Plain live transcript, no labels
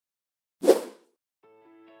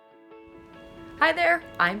Hi there,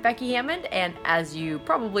 I'm Becky Hammond, and as you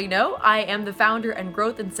probably know, I am the founder and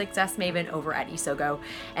growth and success maven over at Isogo.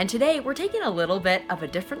 And today we're taking a little bit of a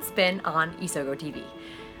different spin on Isogo TV.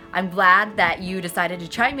 I'm glad that you decided to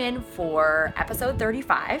chime in for episode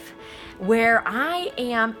 35, where I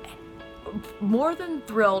am more than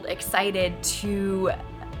thrilled, excited to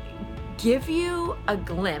give you a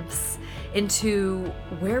glimpse into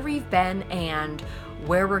where we've been and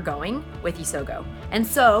where we're going with Isogo. And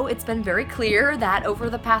so it's been very clear that over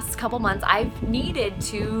the past couple months, I've needed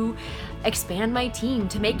to expand my team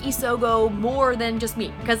to make Isogo more than just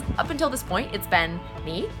me. Because up until this point, it's been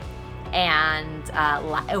me. And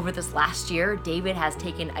over this last year, David has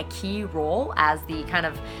taken a key role as the kind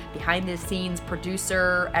of behind the scenes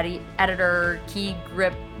producer, editor, key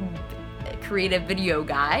grip, creative video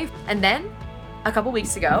guy. And then a couple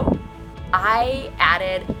weeks ago, I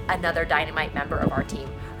added another dynamite member of our team.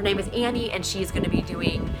 Her name is Annie, and she's going to be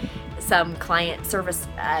doing some client service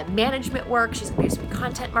management work. She's going to do some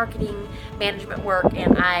content marketing management work,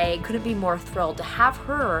 and I couldn't be more thrilled to have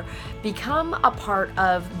her become a part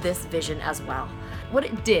of this vision as well. What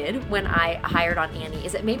it did when I hired on Annie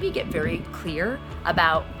is it made me get very clear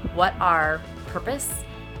about what our purpose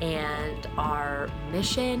and our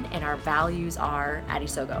mission and our values are at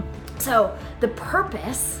Isogo. So the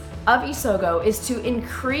purpose of Isogo is to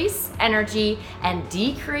increase energy and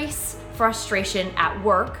decrease frustration at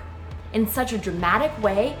work in such a dramatic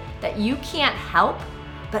way that you can't help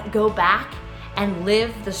but go back and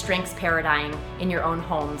live the strengths paradigm in your own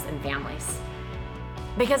homes and families.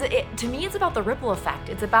 Because to me, it's about the ripple effect.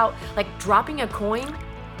 It's about like dropping a coin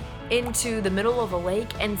into the middle of a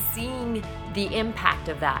lake and seeing the impact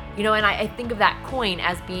of that. You know, and I think of that coin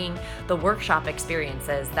as being the workshop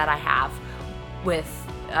experiences that I have with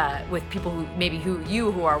people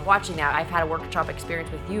who are watching now. I've had a workshop experience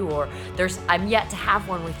with you, or I'm yet to have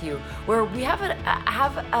one with you, where we have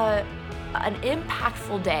an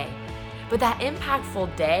impactful day. But that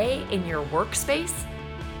impactful day in your workspace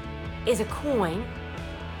is a coin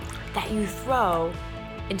that you throw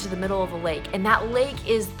into the middle of a lake, and that lake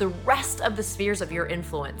is the rest of the spheres of your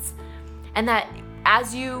influence. And that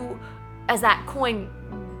as that coin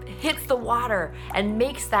hits the water and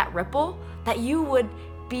makes that ripple, that you would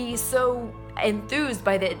be so enthused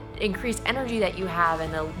by the increased energy that you have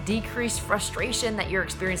and the decreased frustration that you're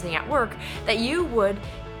experiencing at work, that you would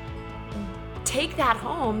take that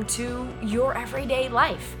home to your everyday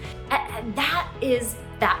life. And that is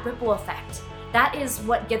that ripple effect. That is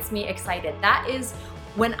what gets me excited. That is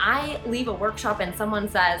when I leave a workshop and someone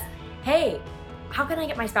says, hey, how can I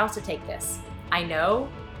get my spouse to take this? I know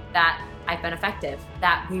that I've been effective,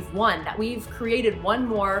 that we've won, that we've created one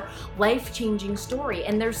more life-changing story.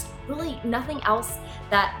 And there's really nothing else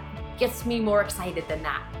that gets me more excited than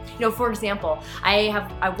that. You know, for example,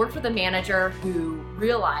 I worked with a manager who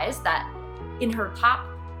realized that in her top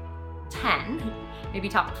 10, maybe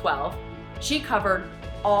top 12, she covered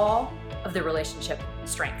all of the relationship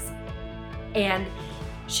strengths. And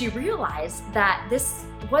she realized that this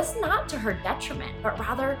was not to her detriment, but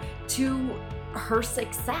rather to her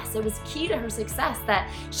success. It was key to her success that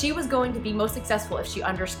she was going to be most successful if she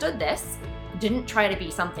understood this, didn't try to be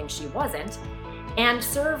something she wasn't, and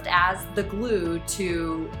served as the glue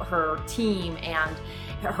to her team and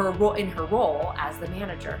her role as the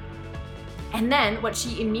manager. And then what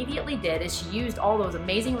she immediately did is she used all those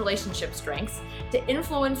amazing relationship strengths to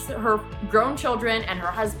influence her grown children and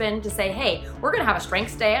her husband to say, hey, we're gonna have a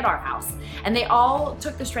strengths day at our house. And they all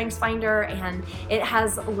took the strengths finder, and it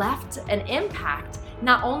has left an impact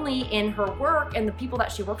not only in her work and the people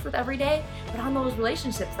that she works with every day, but on those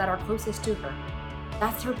relationships that are closest to her.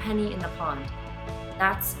 That's her penny in the pond.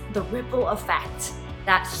 That's the ripple effect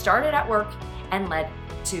that started at work and led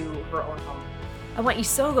to her own home. I want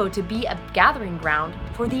Isogo to be a gathering ground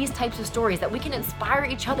for these types of stories, that we can inspire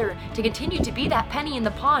each other to continue to be that penny in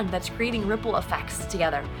the pond that's creating ripple effects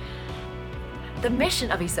together. The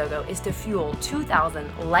mission of Isogo is to fuel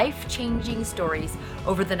 2,000 life-changing stories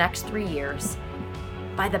over the next 3 years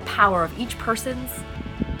by the power of each person's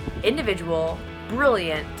individual,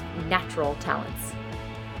 brilliant, natural talents.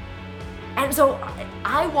 And so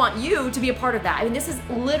I want you to be a part of that. I mean, this is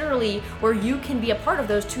literally where you can be a part of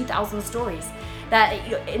those 2,000 stories. That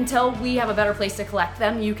until we have a better place to collect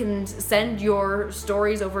them, you can send your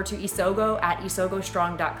stories over to Isogo at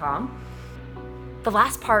isogostrong.com. The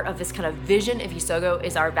last part of this kind of vision of Isogo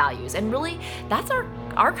is our values. And really, that's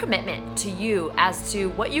our commitment to you as to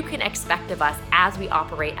what you can expect of us as we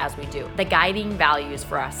operate as we do. The guiding values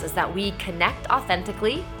for us is that we connect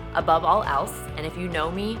authentically above all else. And if you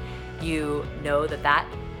know me, you know that that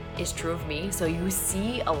is true of me. So you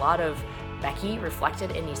see a lot of Becky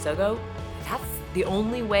reflected in Isogo. that's the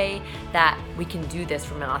only way that we can do this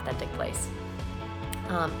from an authentic place.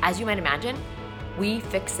 As you might imagine, we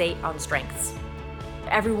fixate on strengths.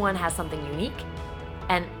 Everyone has something unique,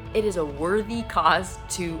 and it is a worthy cause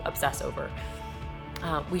to obsess over.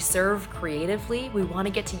 We serve creatively. We want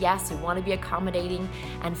to get to yes. We want to be accommodating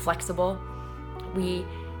and flexible. We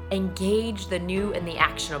engage the new and the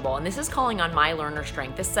actionable. And this is calling on my learner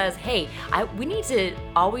strength. This says, hey, we need to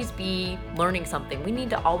always be learning something. We need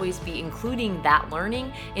to always be including that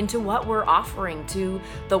learning into what we're offering to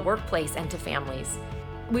the workplace and to families.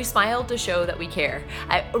 We smile to show that we care.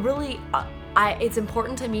 It's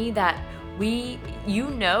important to me that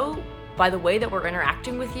by the way that we're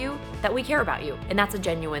interacting with you, that we care about you. And that's a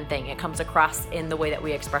genuine thing. It comes across in the way that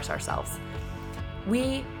we express ourselves.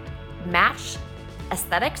 We match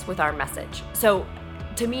aesthetics with our message. So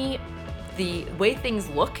to me, the way things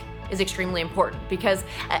look is extremely important, because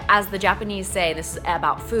as the Japanese say, this is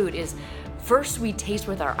about food, is first we taste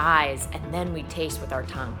with our eyes and then we taste with our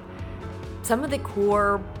tongue. Some of the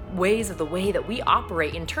core ways of the way that we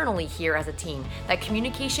operate internally here as a team, that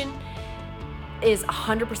communication is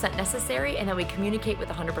 100% necessary, and that we communicate with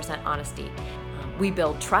 100% honesty. We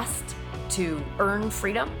build trust to earn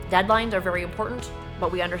freedom. Deadlines are very important,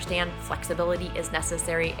 but we understand flexibility is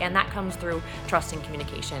necessary, and that comes through trust and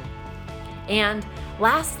communication. And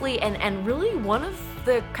lastly, and really one of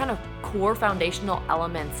the kind of core foundational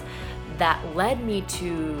elements that led me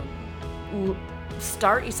to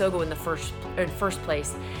start Isogo in the first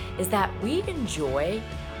place is that we enjoy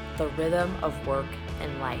the rhythm of work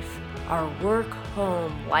and life. Our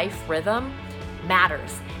work-home life rhythm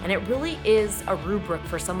matters, and it really is a rubric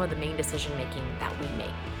for some of the main decision-making that we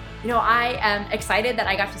make. I am excited that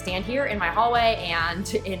I got to stand here in my hallway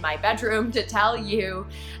and in my bedroom to tell you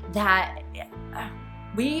that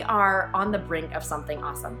we are on the brink of something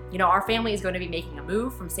awesome. Our family is going to be making a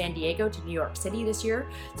move from San Diego to New York City this year.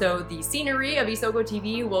 So the scenery of Isogo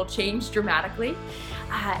TV will change dramatically.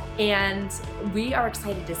 And we are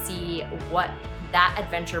excited to see what that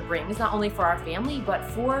adventure brings, not only for our family, but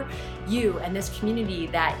for you and this community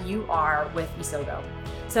that you are with Isogo.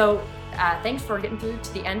 So thanks for getting through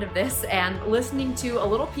to the end of this and listening to a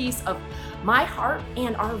little piece of my heart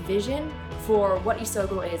and our vision for what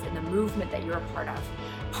Isogo is and the movement that you're a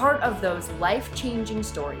part of those life-changing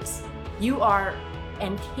stories. You are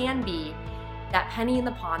and can be that penny in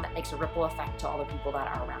the pond that makes a ripple effect to all the people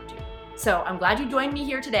that are around you. So I'm glad you joined me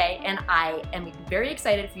here today, and I am very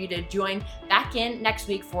excited for you to join back in next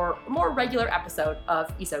week for a more regular episode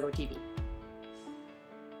of Isogo TV.